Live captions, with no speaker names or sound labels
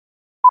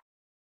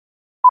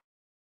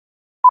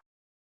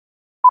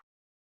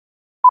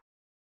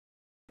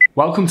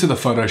Welcome to the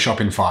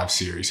Photoshop in 5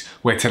 series,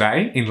 where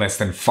today, in less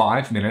than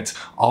 5 minutes,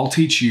 I'll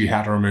teach you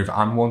how to remove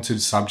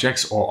unwanted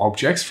subjects or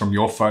objects from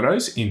your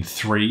photos in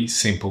 3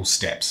 simple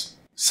steps: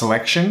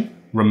 selection,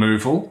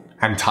 removal,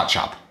 and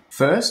touch-up.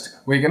 First,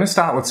 we're going to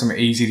start with some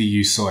easy to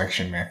use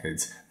selection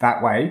methods.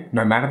 That way,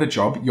 no matter the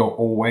job, you're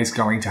always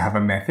going to have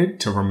a method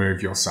to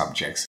remove your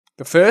subjects.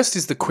 The first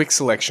is the Quick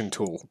Selection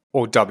tool,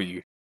 or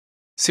W.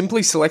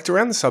 Simply select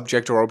around the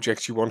subject or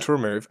object you want to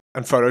remove,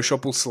 and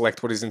Photoshop will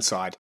select what is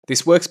inside.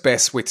 This works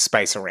best with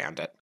space around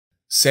it.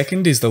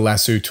 Second is the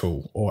LASSO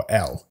tool, or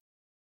L.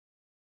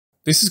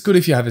 This is good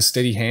if you have a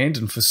steady hand,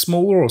 and for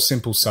smaller or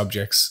simple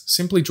subjects,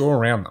 simply draw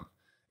around them.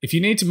 If you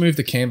need to move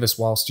the canvas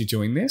whilst you're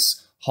doing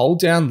this, hold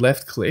down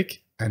left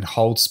click and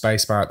hold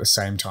spacebar at the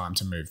same time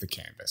to move the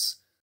canvas.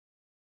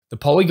 The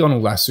Polygonal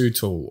Lasso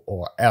tool,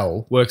 or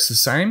L, works the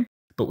same,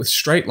 but with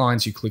straight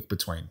lines you click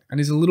between, and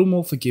is a little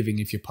more forgiving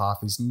if your path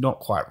is not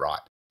quite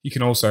right. You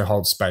can also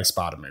hold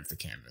spacebar to move the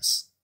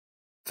canvas.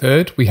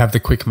 Third, we have the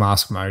Quick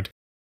Mask mode.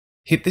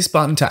 Hit this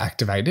button to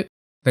activate it,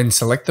 then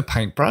select the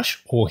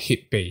paintbrush or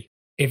hit B.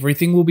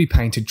 Everything will be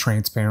painted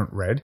transparent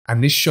red,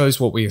 and this shows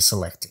what we are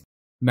selecting.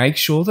 Make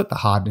sure that the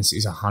hardness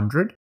is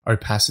 100,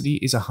 opacity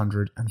is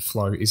 100, and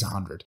flow is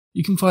 100.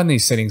 You can find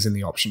these settings in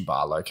the option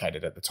bar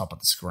located at the top of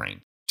the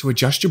screen. To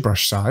adjust your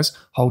brush size,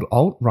 hold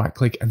Alt, right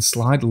click and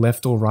slide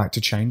left or right to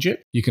change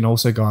it. You can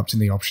also go up to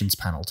the options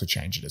panel to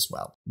change it as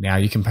well. Now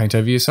you can paint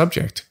over your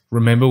subject.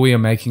 Remember, we are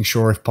making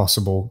sure if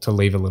possible to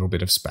leave a little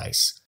bit of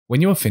space. When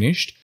you are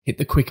finished, hit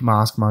the Quick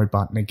Mask Mode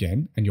button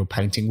again and your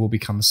painting will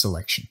become a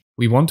selection.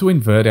 We want to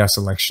invert our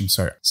selection,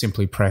 so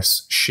simply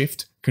press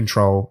Shift,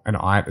 Control and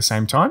I at the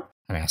same time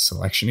and our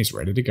selection is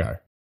ready to go.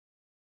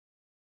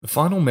 The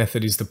final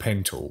method is the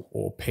pen tool,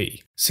 or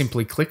P.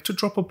 Simply click to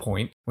drop a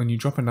point. When you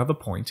drop another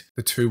point,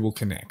 the two will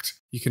connect.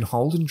 You can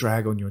hold and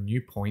drag on your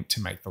new point to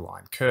make the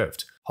line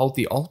curved. Hold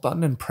the Alt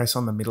button and press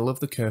on the middle of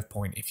the curve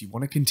point if you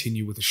want to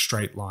continue with a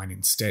straight line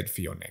instead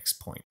for your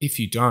next point. If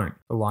you don't,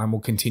 the line will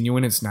continue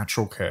in its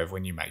natural curve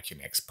when you make your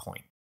next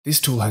point. This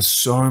tool has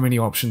so many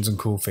options and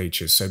cool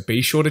features, so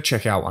be sure to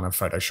check out one of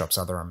Photoshop's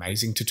other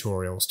amazing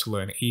tutorials to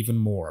learn even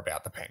more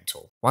about the pen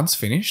tool. Once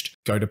finished,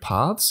 go to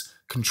Paths,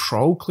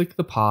 Control-click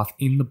the path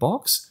in the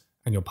box,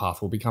 and your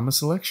path will become a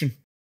selection.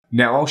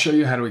 Now I'll show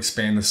you how to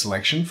expand the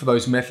selection for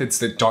those methods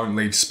that don't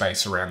leave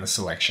space around the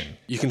selection.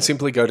 You can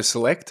simply go to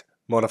Select,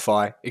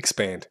 Modify,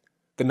 Expand.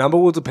 The number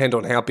will depend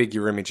on how big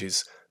your image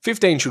is.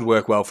 15 should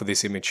work well for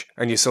this image,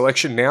 and your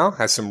selection now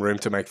has some room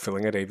to make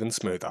filling it even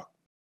smoother.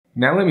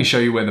 Now let me show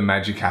you where the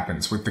magic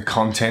happens with the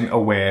Content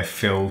Aware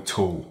Fill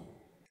tool.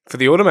 For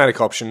the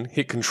automatic option,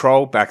 hit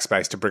Control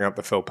Backspace to bring up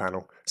the fill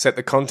panel. Set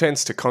the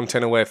contents to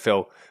Content Aware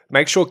Fill.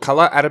 Make sure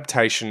Color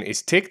Adaptation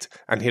is ticked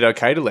and hit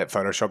OK to let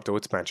Photoshop do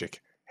its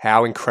magic.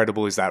 How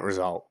incredible is that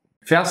result?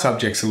 If our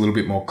subject's a little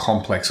bit more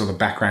complex or the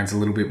background's a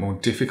little bit more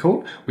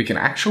difficult, we can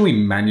actually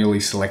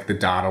manually select the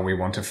data we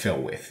want to fill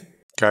with.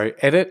 Go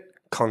Edit,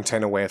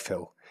 Content Aware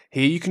Fill.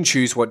 Here you can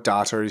choose what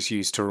data is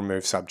used to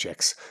remove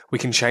subjects. We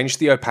can change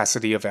the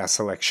opacity of our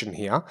selection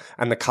here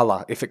and the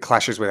color if it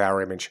clashes with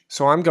our image,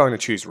 so I'm going to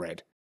choose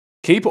red.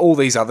 Keep all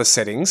these other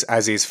settings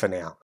as is for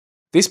now.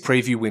 This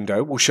preview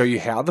window will show you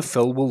how the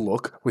fill will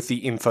look with the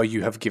info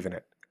you have given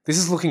it. This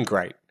is looking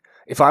great.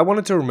 If I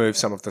wanted to remove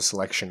some of the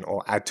selection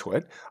or add to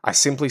it, I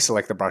simply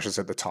select the brushes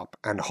at the top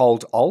and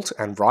hold Alt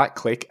and right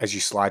click as you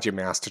slide your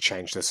mouse to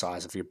change the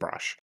size of your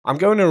brush. I'm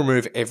going to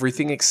remove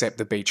everything except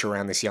the beach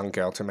around this young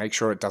girl to make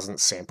sure it doesn't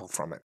sample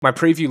from it. My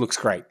preview looks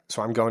great,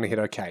 so I'm going to hit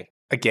OK.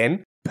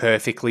 Again,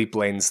 perfectly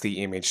blends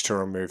the image to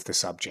remove the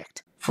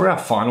subject. For our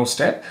final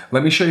step,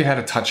 let me show you how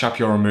to touch up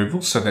your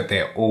removals so that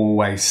they're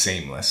always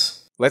seamless.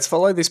 Let's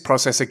follow this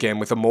process again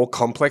with a more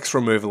complex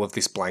removal of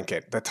this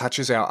blanket that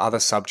touches our other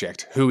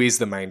subject, who is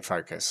the main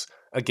focus.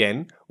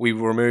 Again, we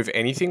will remove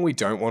anything we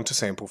don't want to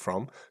sample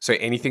from, so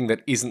anything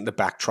that isn't the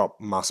backdrop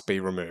must be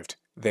removed.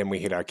 Then we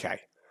hit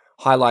OK.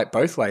 Highlight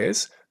both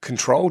layers,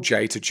 Ctrl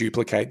J to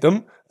duplicate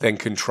them, then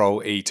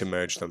Ctrl E to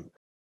merge them.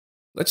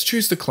 Let's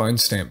choose the Clone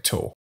Stamp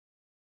tool.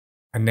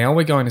 And now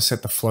we're going to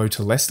set the flow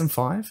to less than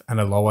 5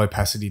 and a low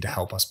opacity to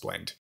help us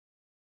blend.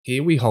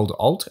 Here we hold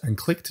Alt and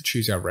click to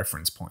choose our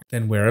reference point.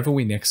 Then wherever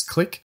we next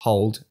click,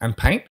 hold and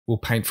paint, we'll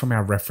paint from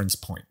our reference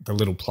point, the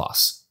little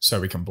plus, so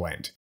we can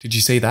blend. Did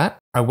you see that?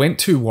 I went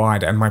too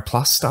wide and my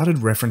plus started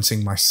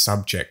referencing my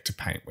subject to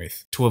paint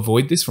with. To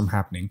avoid this from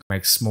happening,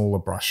 make smaller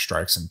brush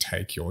strokes and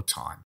take your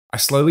time. I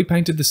slowly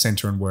painted the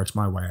center and worked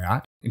my way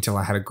out until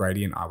I had a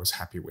gradient I was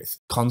happy with.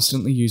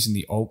 Constantly using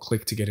the Alt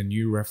click to get a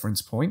new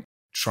reference point,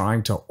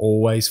 trying to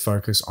always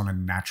focus on a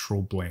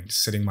natural blend,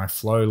 setting my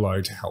flow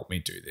low to help me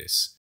do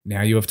this.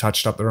 Now you have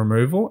touched up the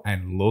removal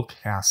and look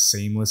how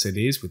seamless it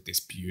is with this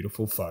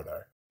beautiful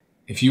photo.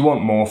 If you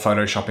want more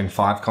Photoshop in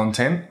 5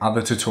 content,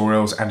 other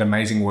tutorials and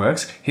amazing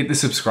works, hit the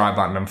subscribe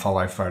button and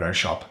follow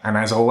Photoshop. And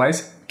as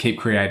always, keep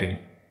creating.